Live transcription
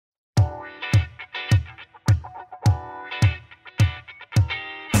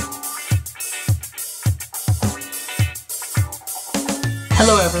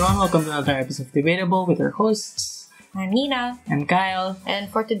Hello everyone, welcome to another episode of Debatable with our hosts. I'm Nina. I'm Kyle. And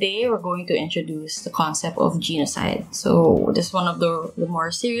for today, we're going to introduce the concept of genocide. So this is one of the more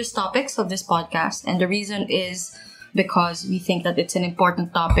serious topics of this podcast. And the reason is because we think that it's an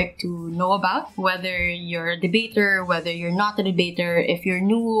important topic to know about. Whether you're a debater, whether you're not a debater, if you're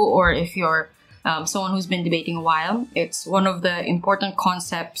new or if you're someone who's been debating a while. It's one of the important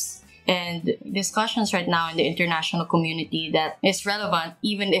concepts and discussions right now in the international community that is relevant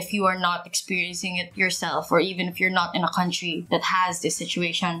even if you are not experiencing it yourself or even if you're not in a country that has this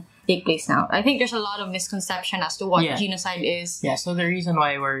situation take place now. I think there's a lot of misconception as to what genocide is. Yeah, so the reason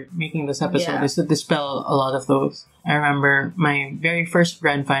why we're making this episode is to dispel a lot of those. I remember my very first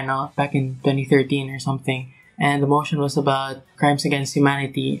grand final back in 2013 or something, and the motion was about crimes against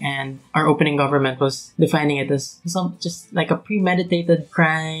humanity, and our opening government was defining it as just like a premeditated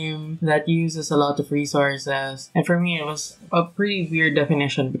crime that uses a lot of resources. And for me, it was a pretty weird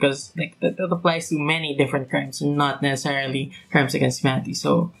definition because that applies to many different crimes, not necessarily crimes against humanity.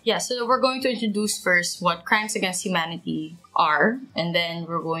 So we're going to introduce first what crimes against humanity are, and then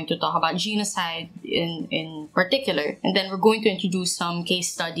we're going to talk about genocide in particular, and then we're going to introduce some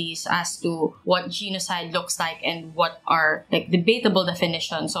case studies as to what genocide looks like and what are debatable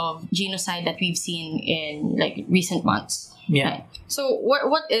definitions of genocide that we've seen in recent months. Right? So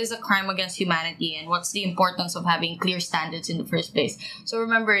what is a crime against humanity, and what's the importance of having clear standards in the first place? So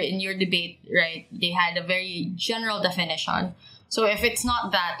remember in your debate, right, they had a very general definition. So if it's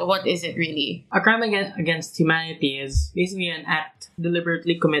not that, what is it really? A crime against humanity is basically an act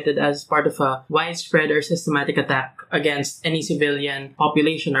deliberately committed as part of a widespread or systematic attack against any civilian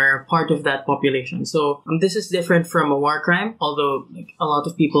population or part of that population. So this is different from a war crime, although a lot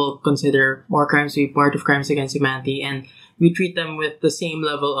of people consider war crimes to be part of crimes against humanity, and we treat them with the same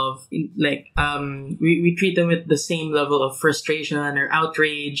level of we treat them with the same level of frustration or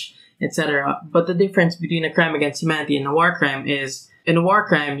outrage, etc. But the difference between a crime against humanity and a war crime is, in a war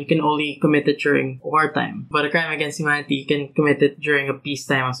crime, you can only commit it during wartime. But a crime against humanity, you can commit it during a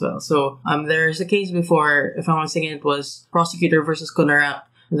peacetime as well. So there's a case before, if I'm not mistaken, it was Prosecutor versus Kunarak,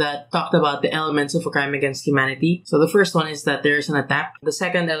 that talked about the elements of a crime against humanity. So the first one is that there's an attack. The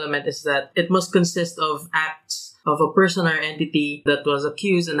second element is that it must consist of acts of a person or entity that was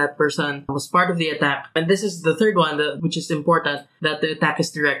accused and that person was part of the attack. And this is the third one, which is important, that the attack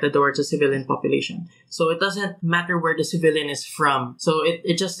is directed towards a civilian population. So it doesn't matter where the civilian is from. So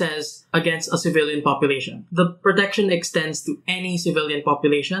it just says against a civilian population. The protection extends to any civilian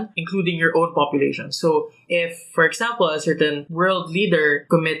population, including your own population. So if, for example, a certain world leader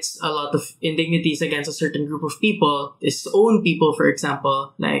commits a lot of indignities against a certain group of people, his own people, for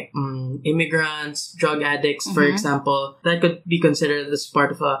example, like immigrants, drug addicts, for example, that could be considered as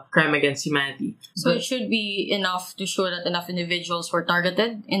part of a crime against humanity. So it should be enough to show that enough individuals were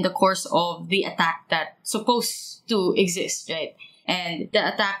targeted in the course of the attack that's supposed to exist, right? And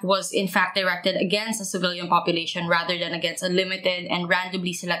the attack was in fact directed against a civilian population rather than against a limited and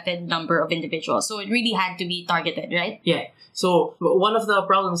randomly selected number of individuals. So it really had to be targeted, right? Yeah. So one of the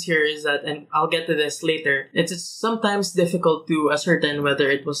problems here is that, and I'll get to this later, it's sometimes difficult to ascertain whether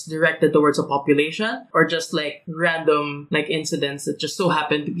it was directed towards a population or just random incidents that just so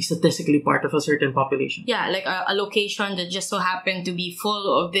happen to be statistically part of a certain population. Yeah, like a location that just so happened to be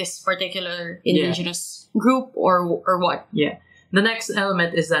full of this particular indigenous group or what. Yeah. The next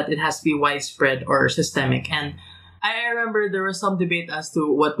element is that it has to be widespread or systemic. And I remember there was some debate as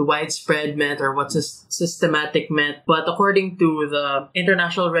to what widespread meant or what systematic meant. But according to the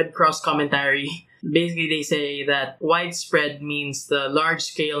International Red Cross commentary, basically they say that widespread means the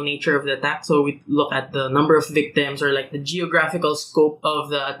large-scale nature of the attack. So we look at the number of victims or the geographical scope of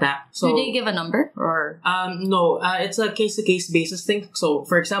the attack. So do they give a number or? No, it's a case-to-case basis thing. So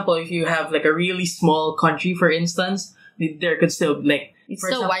for example, if you have a really small country, for instance, there could still it's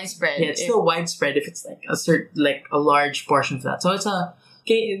still widespread. Yeah, it's still widespread if it's a large portion of that. So it's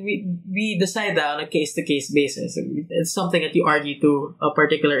we decide that on a case-to-case basis. It's something that you argue to a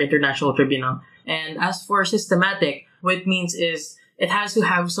particular international tribunal. And as for systematic, what it means is it has to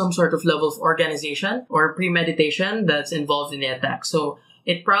have some sort of level of organization or premeditation that's involved in the attack. So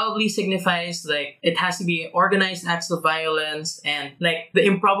it probably signifies it has to be organized acts of violence and the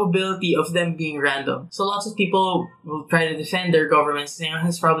improbability of them being random. So lots of people will try to defend their governments saying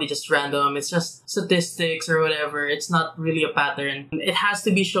it's probably just random, it's just statistics or whatever, it's not really a pattern. It has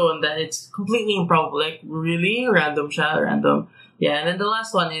to be shown that it's completely improbable, really random siya, random. Yeah, and then the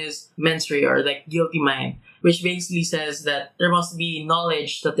last one is mens rea or guilty mind. which basically says that there must be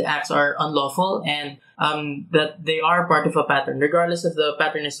knowledge that the acts are unlawful and that they are part of a pattern, regardless if the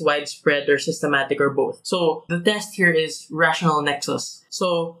pattern is widespread or systematic or both. So the test here is rational nexus.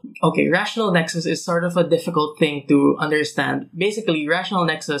 So, okay, rational nexus is sort of a difficult thing to understand. Basically, rational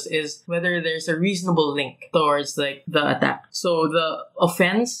nexus is whether there's a reasonable link towards like the attack. So the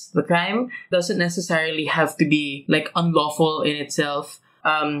offense, the crime, doesn't necessarily have to be like unlawful in itself.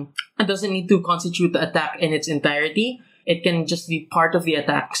 It doesn't need to constitute the attack in its entirety. It can just be part of the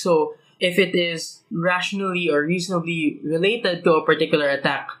attack. So if it is rationally or reasonably related to a particular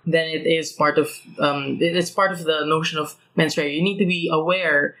attack, then it is part of it's part of the notion of mens rea. You need to be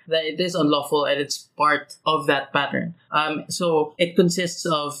aware that it is unlawful and it's part of that pattern. So it consists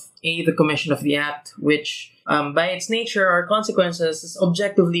of the commission of the act, which by its nature or consequences is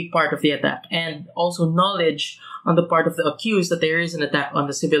objectively part of the attack, and also knowledge on the part of the accused that there is an attack on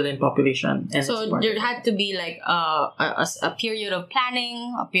the civilian population. And so there had to be like a period of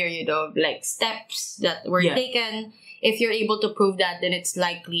planning, a period of like steps that were taken. If you're able to prove that, then it's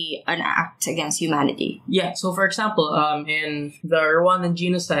likely an act against humanity. Yeah. So, for example, in the Rwandan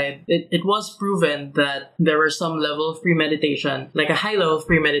genocide, it was proven that there was some level of premeditation, like a high level of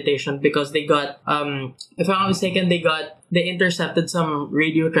premeditation, because they got, if I'm not mistaken, they intercepted some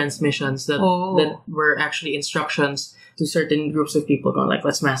radio transmissions that were actually instructions to certain groups of people going like,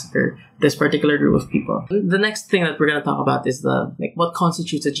 let's massacre this particular group of people. The next thing that we're going to talk about is what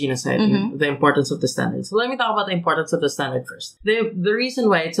constitutes a genocide, and the importance of the standard. So let me talk about the importance of the standard first. The reason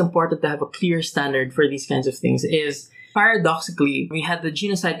why it's important to have a clear standard for these kinds of things is, paradoxically, we had the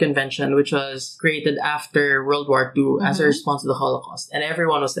Genocide Convention, which was created after World War II as a response to the Holocaust. And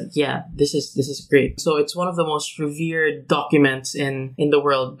everyone was like, yeah, this is great. So it's one of the most revered documents in the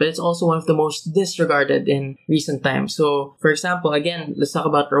world, but it's also one of the most disregarded in recent times. So, for example, again, let's talk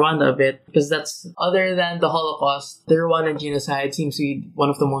about Rwanda a bit, because that's, other than the Holocaust, the Rwandan genocide seems to be one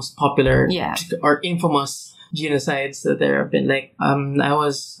of the most popular or infamous genocides that there have been. Like, I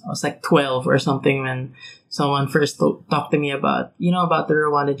was like 12 or something when someone first talked to me about the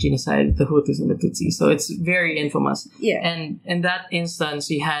Rwandan genocide, the Hutus and the Tutsis. So it's very infamous. Yeah. And in that instance,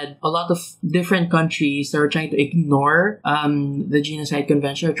 we had a lot of different countries that were trying to ignore the Genocide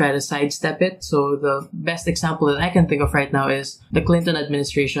Convention or try to sidestep it. So the best example that I can think of right now is the Clinton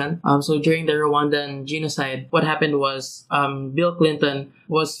administration. So during the Rwandan genocide, what happened was Bill Clinton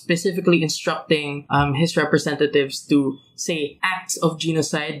was specifically instructing his representatives to say acts of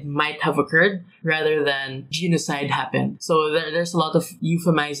genocide might have occurred rather than genocide happened. So there's a lot of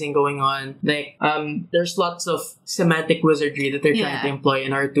euphemizing going on. Like, there's lots of semantic wizardry that they're trying to employ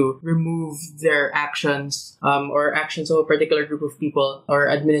in order to remove their actions or actions of a particular group of people or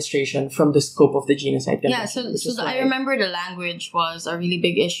administration from the scope of the Genocide Convention. Yeah, so I remember the language was a really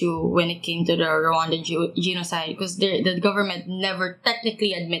big issue when it came to the Rwandan genocide, because the government never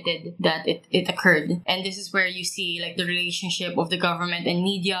technically admitted that it occurred. And this is where you see like the relationship of the government and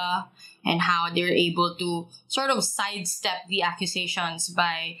media and how they're able to sort of sidestep the accusations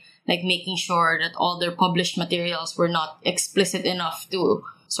by like making sure that all their published materials were not explicit enough to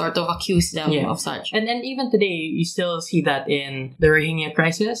sort of accuse them of such. And even today, you still see that in the Rohingya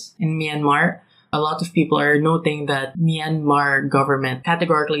crisis in Myanmar. A lot of people are noting that Myanmar government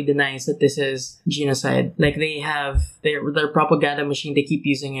categorically denies that this is genocide. Like, they have their propaganda machine, they keep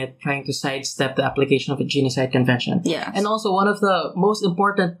using it, trying to sidestep the application of a genocide convention. Yeah. And also, one of the most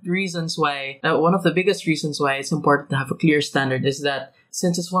important reasons why, one of the biggest reasons why it's important to have a clear standard is that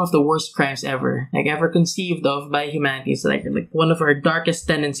since it's one of the worst crimes ever conceived of by humanity, it's like one of our darkest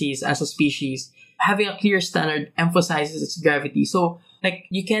tendencies as a species, having a clear standard emphasizes its gravity. So, like,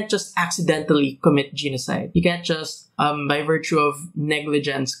 you can't just accidentally commit genocide. You can't just, by virtue of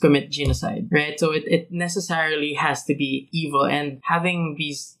negligence, commit genocide, right? So it necessarily has to be evil, and having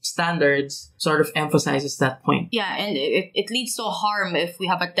these standards sort of emphasizes that point. Yeah, and it leads to harm if we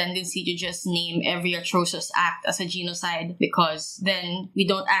have a tendency to just name every atrocious act as a genocide, because then we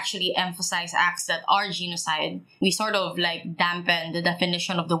don't actually emphasize acts that are genocide. We sort of like dampen the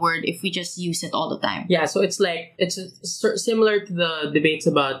definition of the word if we just use it all the time. Yeah, so it's similar to the debates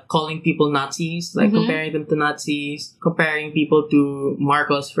about calling people Nazis, like comparing them to Nazis, comparing people to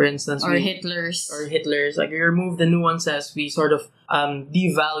Marcos, for instance. Or Hitlers. Like, we remove the nuances, we sort of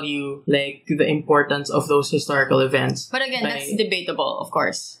devalue like the importance of those historical events. But again, that's debatable, of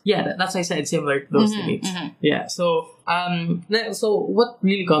course. Yeah, that's why I said similar to those debates. Yeah, so what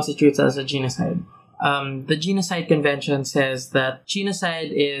really constitutes as a genocide? The Genocide Convention says that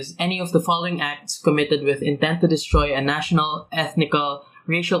genocide is any of the following acts committed with intent to destroy a national, ethnical,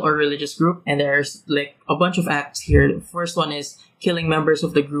 racial or religious group. And there's like a bunch of acts here. The first one is killing members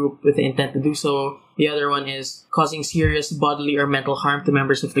of the group with the intent to do so. The other one is causing serious bodily or mental harm to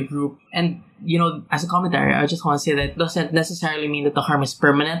members of the group. And, as a commentary, I just want to say that it doesn't necessarily mean that the harm is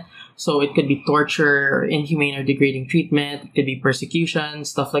permanent. So it could be torture, or inhumane or degrading treatment. It could be persecution,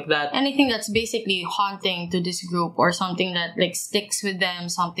 stuff like that. Anything that's basically haunting to this group, or something that like sticks with them,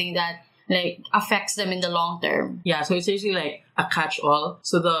 something that like affects them in the long term. Yeah, so it's usually like a catch-all.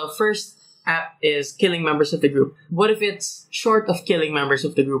 So the first act is killing members of the group. What if it's short of killing members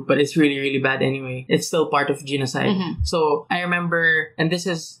of the group, but it's really, really bad anyway? It's still part of genocide. So I remember, and this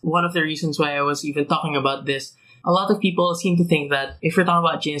is one of the reasons why I was even talking about this, a lot of people seem to think that if we're talking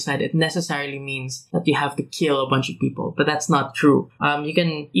about genocide, it necessarily means that you have to kill a bunch of people. But that's not true. You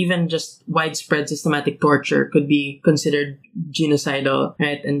can even just widespread systematic torture could be considered genocidal,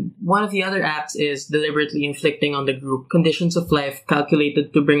 right? And one of the other acts is deliberately inflicting on the group conditions of life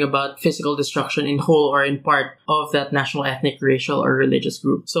calculated to bring about physical destruction in whole or in part of that national, ethnic, racial, or religious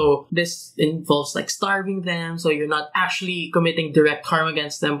group. So this involves like starving them. So you're not actually committing direct harm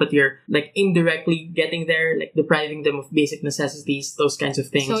against them, but you're like indirectly getting there, like depriving them of basic necessities, those kinds of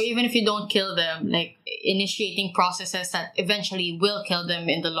things. So even if you don't kill them, like initiating processes that eventually will kill them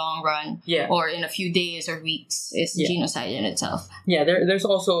in the long run, or in a few days or weeks, is genocide in itself. Yeah, there's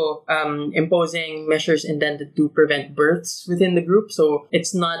also imposing measures intended to prevent births within the group. So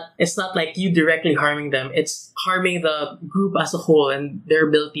it's not like you directly harming them. It's harming the group as a whole and their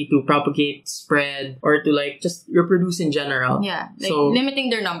ability to propagate, spread, or to like just reproduce in general. Yeah, like limiting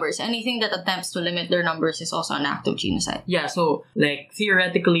their numbers. Anything that attempts to limit their numbers is also an act of genocide. Yeah, so like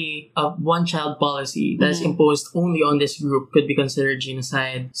theoretically, a one-child policy that's imposed only on this group could be considered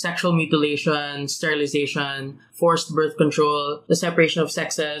genocide. Sexual mutilation, sterilization, forced birth control, the separation of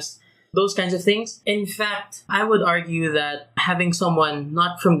sexes, those kinds of things. In fact, I would argue that having someone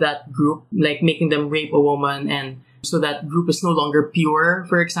not from that group, like making them rape a woman and so that group is no longer pure,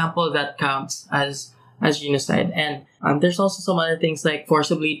 for example, that counts as genocide. And there's also some other things like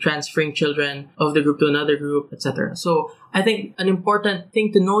forcibly transferring children of the group to another group, etc. So I think an important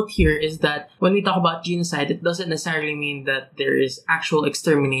thing to note here is that when we talk about genocide, it doesn't necessarily mean that there is actual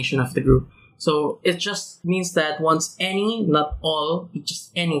extermination of the group. So it just means that once any, not all,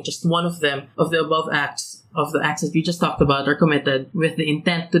 just one of them, of the above acts, of the acts that we just talked about are committed with the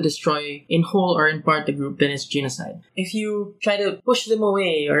intent to destroy in whole or in part the group, then it's genocide. If you try to push them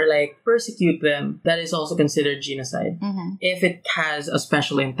away or like persecute them, that is also considered genocide. If it has a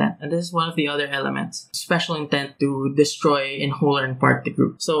special intent. And this is one of the other elements. Special intent to destroy in whole or in part the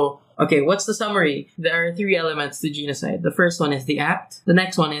group. So okay, what's the summary? There are 3 elements to genocide. The first one is the act. The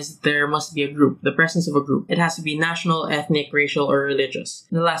next one is there must be a group, the presence of a group. It has to be national, ethnic, racial, or religious.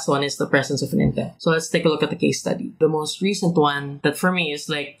 And the last one is the presence of an intent. So let's take a look at the case study. The most recent one that for me is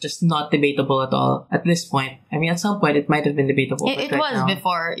like just not debatable at all at this point. I mean, at some point it might have been debatable. It was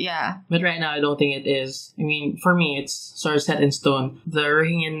before, yeah. But right now I don't think it is. I mean, for me, it's sort of set in stone. The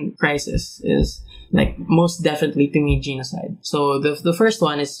Rohingya crisis is like most definitely to me genocide. So the first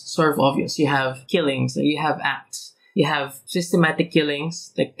one is sort of obvious. You have killings, you have acts, you have systematic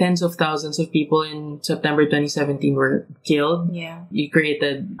killings, like tens of thousands of people in September 2017 were killed. Yeah. You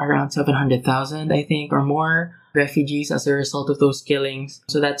created around 700,000, I think, or more refugees as a result of those killings.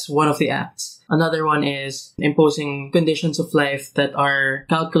 So that's one of the acts. Another one is imposing conditions of life that are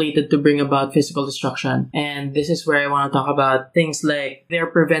calculated to bring about physical destruction. And this is where I want to talk about things like they're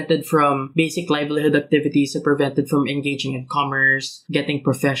prevented from basic livelihood activities, they're prevented from engaging in commerce, getting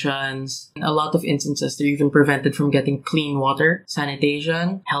professions. In a lot of instances, they're even prevented from getting clean water,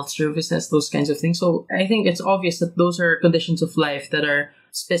 sanitation, health services, those kinds of things. So I think it's obvious that those are conditions of life that are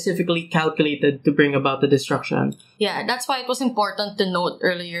specifically calculated to bring about the destruction. Yeah, that's why it was important to note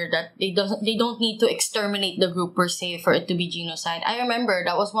earlier that they don't need to exterminate the group per se for it to be genocide. I remember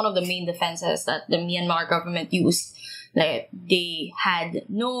that was one of the main defenses that the Myanmar government used. Like, they had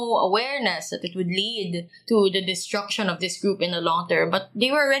no awareness that it would lead to the destruction of this group in the long term, but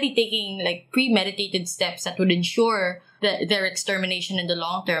they were already taking like premeditated steps that would ensure their extermination in the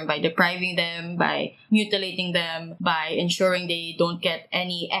long term by depriving them, by mutilating them, by ensuring they don't get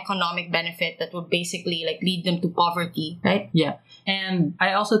any economic benefit that would basically like lead them to poverty, right? Yeah. And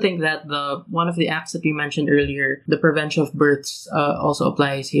I also think that one of the acts that we mentioned earlier, the prevention of births, also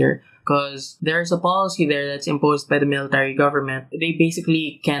applies here. Because there's a policy there that's imposed by the military government. They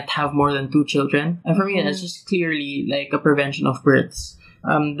basically can't have more than 2 children. And for me, that's just clearly like a prevention of births.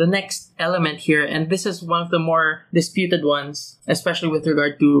 the next element here, and this is one of the more disputed ones, especially with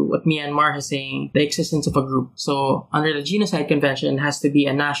regard to what Myanmar is saying, the existence of a group. So under the Genocide Convention, it has to be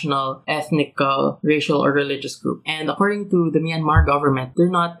a national, ethnical, racial, or religious group. And according to the Myanmar government, they're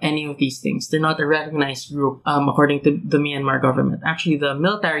not any of these things. They're not a recognized group, according to the Myanmar government. Actually, the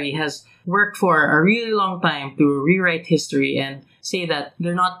military has worked for a really long time to rewrite history and say that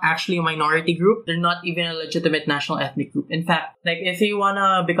they're not actually a minority group. They're not even a legitimate national ethnic group. In fact, like if you want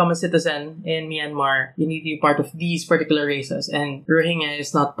to become a citizen in Myanmar, you need to be part of these particular races. And Rohingya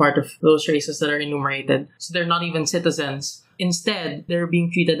is not part of those races that are enumerated. So they're not even citizens. Instead, they're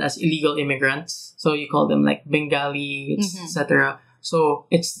being treated as illegal immigrants. So you call them like Bengali, etc. So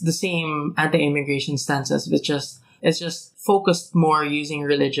it's the same anti-immigration stances, it's just focused more using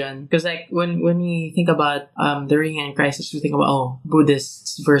religion. Because like when we think about the Rohingya crisis, we think about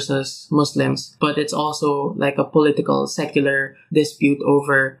Buddhists versus Muslims, but it's also like a political secular dispute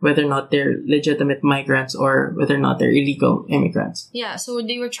over whether or not they're legitimate migrants or whether or not they're illegal immigrants. Yeah, so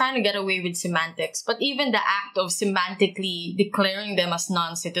they were trying to get away with semantics, but even the act of semantically declaring them as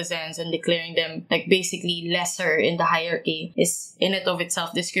non-citizens and declaring them like basically lesser in the hierarchy is in and of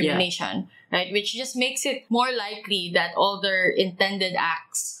itself discrimination. Right, which just makes it more likely that all their intended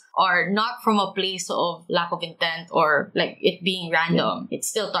acts are not from a place of lack of intent or like it being random. It's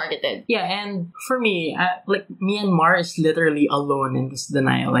still targeted. Yeah, and for me, like Myanmar is literally alone in this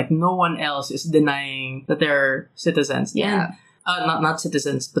denial. Like no one else is denying that they're citizens. Yeah. And not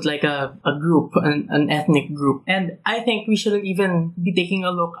citizens, but like a group, an ethnic group. And I think we shouldn't even be taking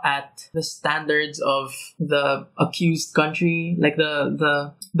a look at the standards of the accused country, like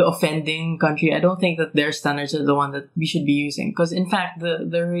the offending country. I don't think that their standards are the one that we should be using. Because in fact, the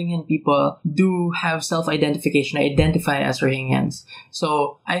Rohingyan people do have self-identification, identify as Rohingyans.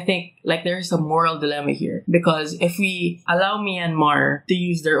 So I think like there's a moral dilemma here. Because if we allow Myanmar to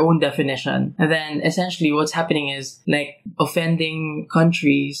use their own definition, then essentially what's happening is like offending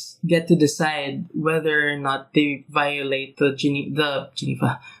countries get to decide whether or not they violate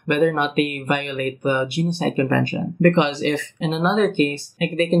whether or not they violate the Genocide Convention. Because if in another case,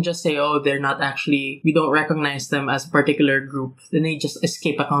 like they can just say, they're not actually, we don't recognize them as a particular group, then they just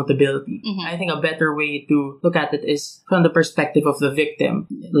escape accountability. I think a better way to look at it is from the perspective of the victim.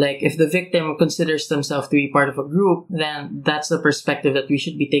 Like if the victim considers themselves to be part of a group, then that's the perspective that we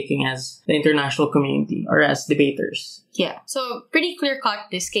should be taking as the international community or as debaters. Yeah, so pretty clear-cut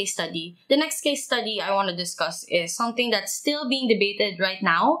this case study. The next case study I want to discuss is something that's still being debated right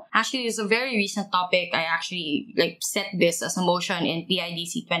now. Actually, it's a very recent topic. I actually set this as a motion in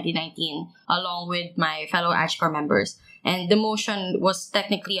PIDC 2019 along with my fellow AGCOR members. And the motion was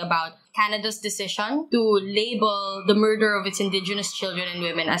technically about Canada's decision to label the murder of its Indigenous children and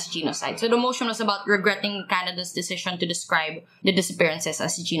women as genocide. So the motion was about regretting Canada's decision to describe the disappearances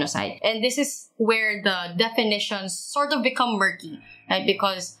as genocide. And this is where the definitions sort of become murky, right?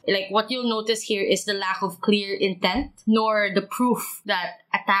 Because what you'll notice here is the lack of clear intent, nor the proof that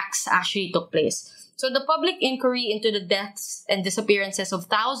attacks actually took place. So the public inquiry into the deaths and disappearances of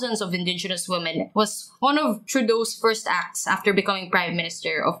thousands of Indigenous women was one of Trudeau's first acts after becoming Prime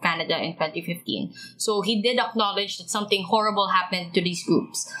Minister of Canada in 2015. So he did acknowledge that something horrible happened to these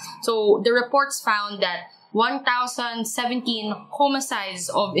groups. So the reports found that 1,017 homicides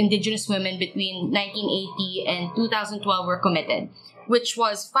of Indigenous women between 1980 and 2012 were committed, which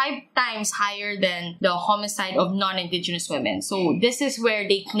was 5 times higher than the homicide of non-Indigenous women. So this is where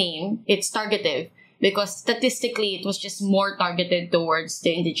they claim it's targeted, because statistically, it was just more targeted towards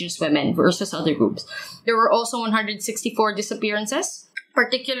the Indigenous women versus other groups. There were also 164 disappearances,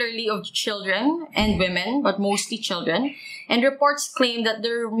 particularly of children and women, but mostly children. And reports claim that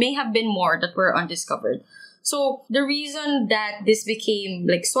there may have been more that were undiscovered. So the reason that this became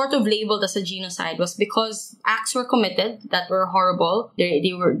sort of labeled as a genocide was because acts were committed that were horrible.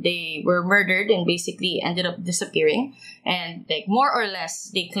 They were murdered and basically ended up disappearing. And more or less,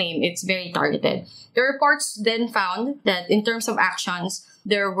 they claim it's very targeted. The reports then found that in terms of actions,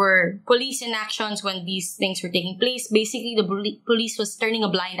 there were police inactions when these things were taking place. Basically, the police was turning a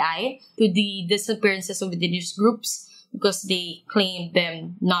blind eye to the disappearances of indigenous groups because they claimed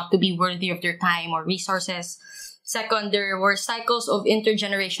them not to be worthy of their time or resources. Second, there were cycles of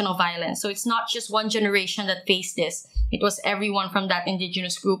intergenerational violence. So it's not just one generation that faced this. It was everyone from that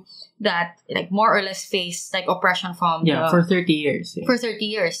indigenous group that more or less faced oppression from for 30 years. For 30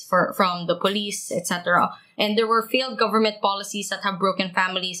 years from the police, etc. And there were failed government policies that have broken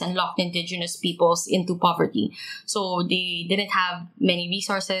families and locked indigenous peoples into poverty. So they didn't have many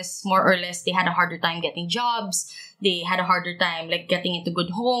resources, more or less. They had a harder time getting jobs. they had a harder time like getting into good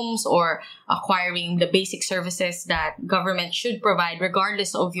homes or acquiring the basic services that government should provide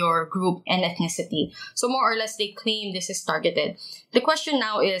regardless of your group and ethnicity. So more or less they claim this is targeted. The question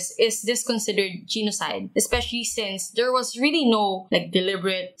now is this considered genocide? Especially since there was really no like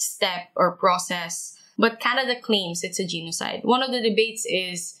deliberate step or process, but Canada claims it's a genocide. One of the debates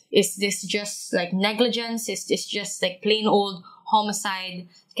is this just like negligence? Is this just like plain old homicide?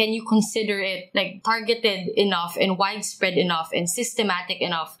 Can you consider it like targeted enough and widespread enough and systematic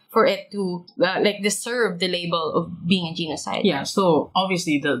enough for it to like deserve the label of being a genocide? Yeah, so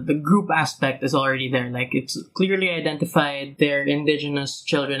obviously the group aspect is already there. Like it's clearly identified they're indigenous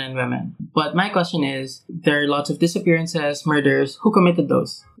children and women. But my question is, there are lots of disappearances, murders. Who committed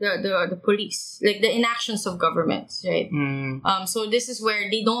those? The police, like the inactions of governments, right? So this is where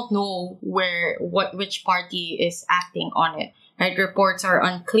they don't know which party is acting on it. Right, reports are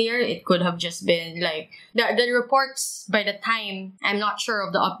unclear. It could have just been like the reports by the time, I'm not sure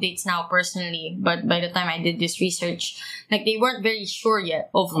of the updates now personally, but by the time I did this research, like they weren't very sure yet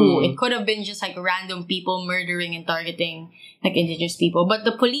of who. It could have been just like random people murdering and targeting like indigenous people. But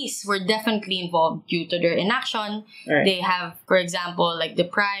the police were definitely involved due to their inaction. Right. They have, for example, like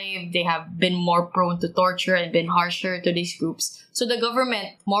deprived, they have been more prone to torture and been harsher to these groups. So the government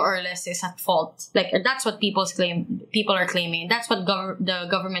more or less is at fault. Like that's what people are claiming. That's what the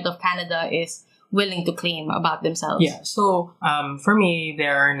government of Canada is willing to claim about themselves. Yeah, so for me,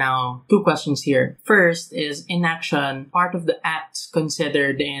 there are now two questions here. First, is inaction part of the acts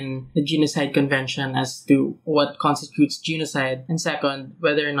considered in the Genocide Convention as to what constitutes genocide? And second,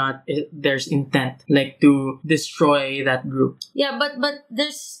 whether or not there's intent, like to destroy that group. Yeah, but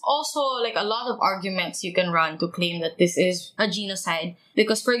there's also like a lot of arguments you can run to claim that this is a genocide.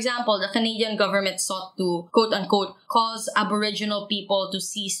 Because, for example, the Canadian government sought to, quote-unquote, cause Aboriginal people to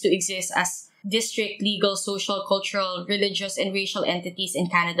cease to exist as district, legal, social, cultural, religious, and racial entities in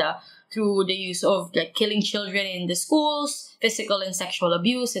Canada through the use of like killing children in the schools, physical and sexual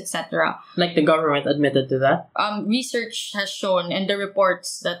abuse, etc. Like the government admitted to that? Research has shown, and the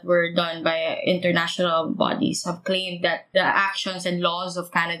reports that were done by international bodies have claimed that the actions and laws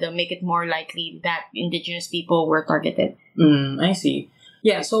of Canada make it more likely that Indigenous people were targeted. I see.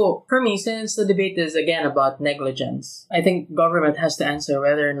 Yeah, so for me, since the debate is again about negligence, I think government has to answer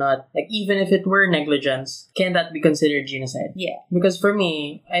whether or not, like even if it were negligence, can that be considered genocide? Yeah. Because for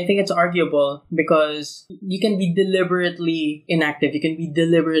me, I think it's arguable because you can be deliberately inactive, you can be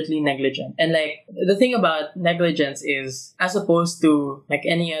deliberately negligent. And like, the thing about negligence is, as opposed to like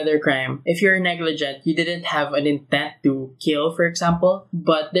any other crime, if you're negligent, you didn't have an intent to kill, for example,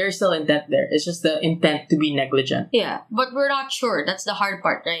 but there's still intent there. It's just the intent to be negligent. Yeah, but we're not sure. That's the hard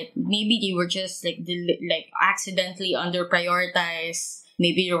part, right? Maybe they were just like accidentally under prioritized.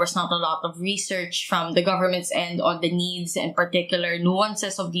 Maybe there was not a lot of research from the government's end on the needs and particular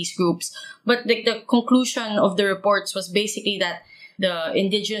nuances of these groups. But like the conclusion of the reports was basically that the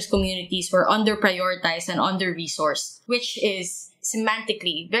indigenous communities were under prioritized and under resourced, which is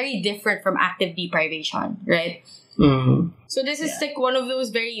semantically very different from active deprivation, right? So this is like one of those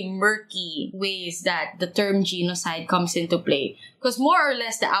very murky ways that the term genocide comes into play. Because more or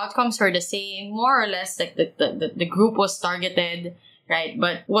less the outcomes were the same. More or less like the group was targeted, right?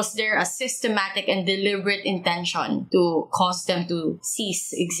 But was there a systematic and deliberate intention to cause them to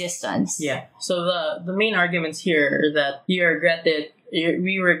cease existence? Yeah. So the main arguments here are that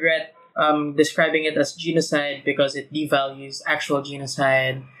we regret describing it as genocide because it devalues actual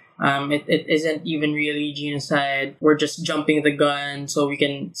genocide. It isn't even really genocide. We're just jumping the gun so we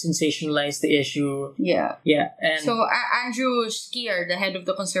can sensationalize the issue. Yeah. Yeah. And so Andrew Scheer, the head of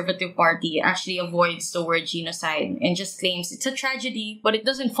the Conservative Party, actually avoids the word genocide and just claims it's a tragedy, but it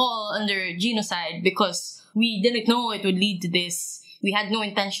doesn't fall under genocide because we didn't know it would lead to this. We had no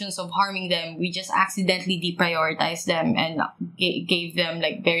intentions of harming them. We just accidentally deprioritized them and gave them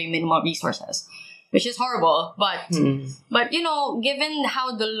like very minimal resources. Which is horrible, but you know, given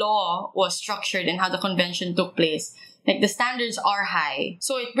how the law was structured and how the convention took place, like the standards are high.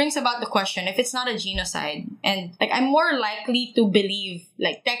 So it brings about the question, if it's not a genocide, and like I'm more likely to believe,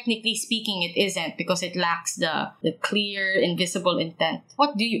 like technically speaking, it isn't because it lacks the clear, invisible intent.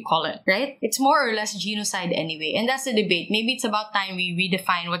 What do you call it, right? It's more or less genocide anyway, and that's the debate. Maybe it's about time we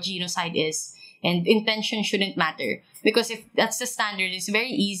redefine what genocide is. And intention shouldn't matter. Because if that's the standard, it's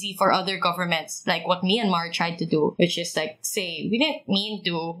very easy for other governments, like what Myanmar tried to do, which is like, say, we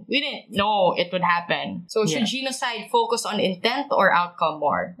didn't know it would happen. So should genocide focus on intent or outcome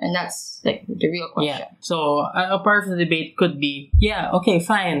more? And that's like the real question. Yeah. So a part of the debate could be, okay,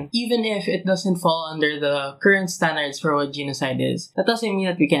 fine. Even if it doesn't fall under the current standards for what genocide is, that doesn't mean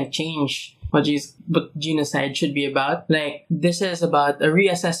that we can't change what genocide should be about. Like, this is about a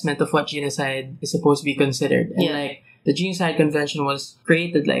reassessment of what genocide is supposed to be considered. And like, the Genocide Convention was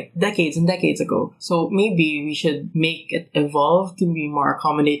created like decades and decades ago. So maybe we should make it evolve to be more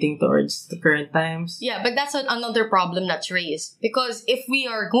accommodating towards the current times. Yeah, but that's another problem that's raised. Because if we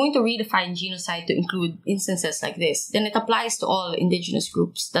are going to redefine genocide to include instances like this, then it applies to all indigenous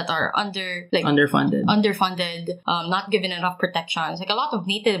groups that are underfunded, not given enough protections. Like a lot of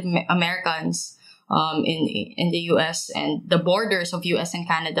Native Americans in the US and the borders of US and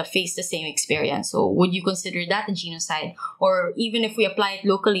Canada face the same experience. So would you consider that a genocide? Or even if we apply it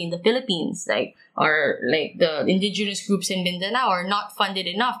locally in the Philippines, like the indigenous groups in Mindanao are not funded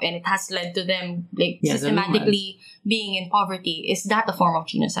enough and it has led to them systematically being in poverty. Is that a form of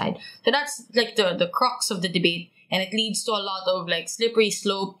genocide? So that's like the crux of the debate, and it leads to a lot of like slippery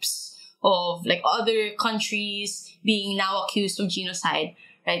slopes of like other countries being now accused of genocide.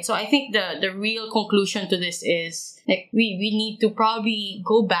 Right, so I think the real conclusion to this is like we need to probably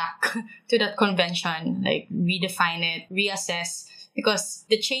go back to that convention, like redefine it, reassess, because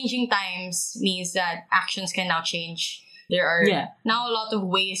the changing times means that actions can now change. There are now a lot of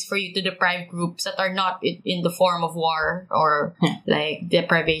ways for you to deprive groups that are not in the form of war or like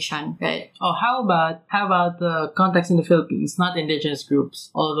deprivation, right? Oh, how about the context in the Philippines, not indigenous groups?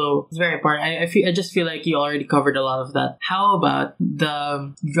 Although it's very important. I just feel like you already covered a lot of that. How about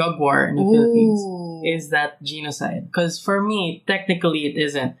the drug war in the Philippines? Is that genocide? Because for me, technically it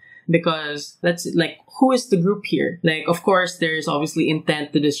isn't. Because who is the group here? Like, of course, there's obviously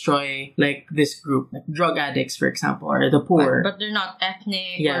intent to destroy, like, this group. Like, drug addicts, for example, or the poor. But they're not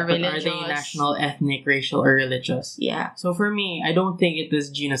ethnic but or religious. are they national, ethnic, racial, or religious? Yeah. So for me, I don't think it is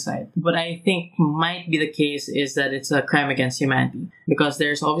genocide. What I think might be the case is that it's a crime against humanity. Because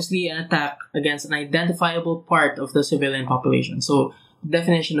there's obviously an attack against an identifiable part of the civilian population. So,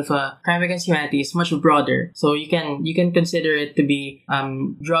 definition of a crime against humanity is much broader. So you can consider it to be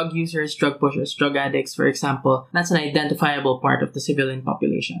drug users, drug pushers, drug addicts, for example. That's an identifiable part of the civilian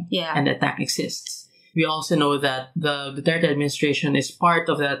population. Yeah. And the attack exists. We also know that the Duterte administration is part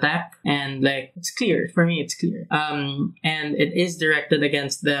of the attack, and like it's clear. For me, it's clear. And it is directed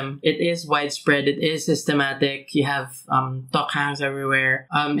against them. It is widespread. It is systematic. You have talk hangs everywhere.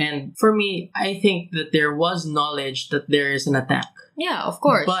 And for me, I think that there was knowledge that there is an attack. Yeah, of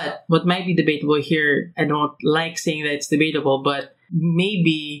course. But what might be debatable here, I don't like saying that it's debatable, but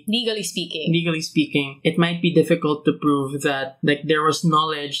maybe legally speaking, it might be difficult to prove that like there was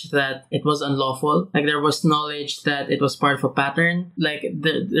knowledge that it was unlawful, like there was knowledge that it was part of a pattern, like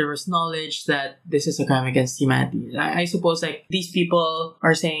there was knowledge that this is a crime against humanity. I suppose like these people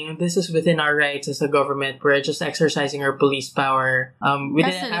are saying this is within our rights as a government, we're just exercising our police power. We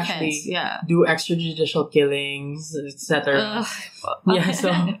That's didn't the actually defense, do extrajudicial killings, etc.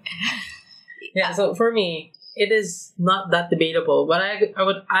 So for me, it is not that debatable. What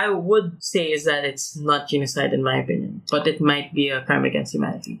I would say is that it's not genocide in my opinion, but it might be a crime against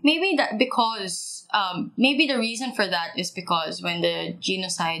humanity. Maybe the reason for that is because when the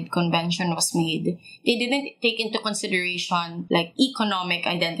Genocide Convention was made, they didn't take into consideration like economic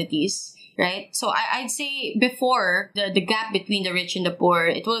identities. Right? So I'd say before, the gap between the rich and the poor,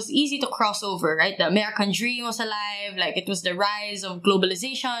 it was easy to cross over, right? The American dream was alive, like it was the rise of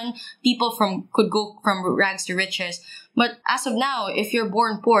globalization. People could go from rags to riches. But as of now, if you're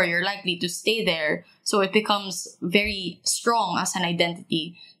born poor, you're likely to stay there. So it becomes very strong as an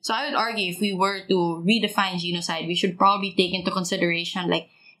identity. So I would argue if we were to redefine genocide, we should probably take into consideration like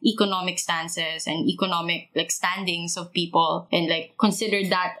economic stances and economic like standings of people and like consider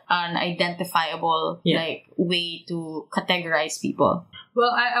that an identifiable like way to categorize people.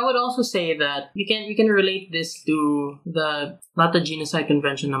 Well, I would also say that we can relate this to not the Genocide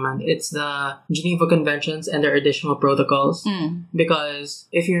Convention naman. It's the Geneva Conventions and their additional protocols. Because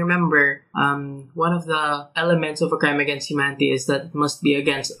if you remember, one of the elements of a crime against humanity is that it must be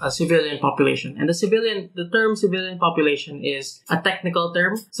against a civilian population. And the term civilian population is a technical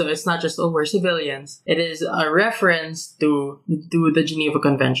term. So it's not just, we're civilians. It is a reference to the Geneva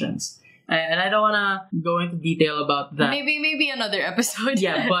Conventions. And I don't want to go into detail about that. Maybe another episode.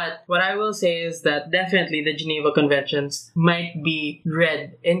 Yeah, but what I will say is that definitely the Geneva Conventions might be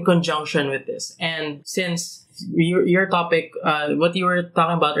read in conjunction with this. And since your topic, what you were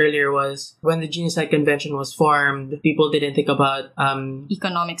talking about earlier was when the Genocide Convention was formed, people didn't think about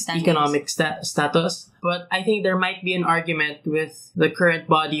Economic standards. status. But I think there might be an argument with the current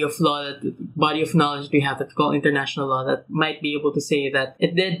body of law, body of knowledge we have that we call international law, that might be able to say that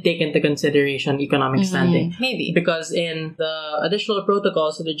it did take into consideration economic standing. Maybe. Because in the additional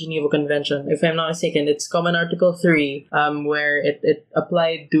protocols of the Geneva Convention, if I'm not mistaken, it's Common Article 3, where it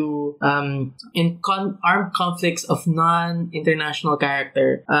applied to armed conflicts of non-international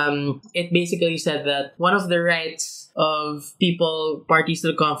character. It basically said that one of the rights of parties to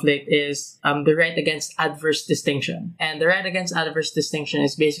the conflict is the right against adverse distinction. And the right against adverse distinction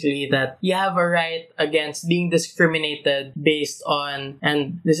is basically that you have a right against being discriminated based on,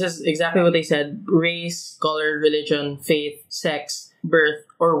 and this is exactly what they said, race, color, religion, faith, sex, birth,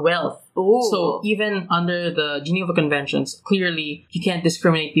 or wealth. Ooh. So even under the Geneva Conventions, clearly you can't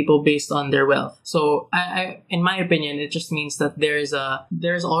discriminate people based on their wealth. So I in my opinion, it just means that there's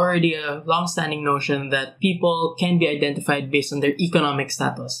already a long-standing notion that people can be identified based on their economic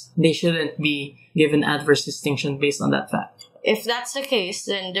status. They shouldn't be given adverse distinction based on that fact. If that's the case,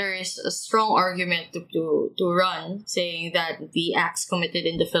 then there is a strong argument to run saying that the acts committed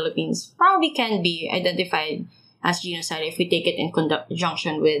in the Philippines probably can be identified as genocide if we take it in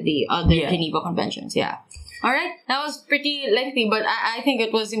conjunction with the other Geneva Conventions. Yeah. All right. That was pretty lengthy, but I think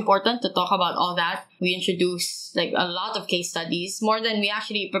it was important to talk about all that. We introduced like a lot of case studies, more than we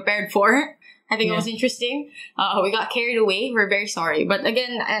actually prepared for. I think it was interesting. We got carried away. We're very sorry. But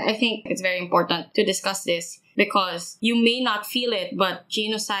again, I think it's very important to discuss this because you may not feel it, but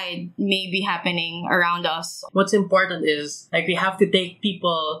genocide may be happening around us. What's important is we have to take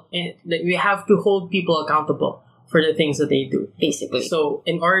people, we have to hold people accountable for the things that they do. Basically. So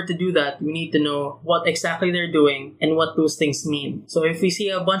in order to do that, we need to know what exactly they're doing and what those things mean. So if we see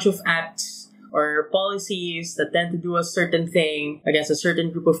a bunch of acts or policies that tend to do a certain thing against a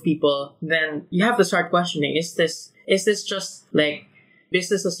certain group of people, then you have to start questioning, is this just like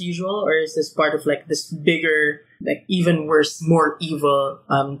business as usual, or is this part of like this bigger, like even worse, more evil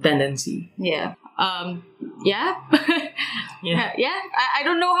tendency? Yeah. Yeah. I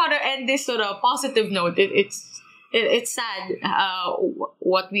don't know how to end this on a positive note. It's sad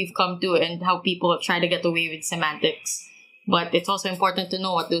what we've come to and how people try to get away with semantics. But it's also important to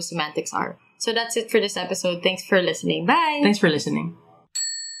know what those semantics are. So that's it for this episode. Thanks for listening. Bye. Thanks for listening.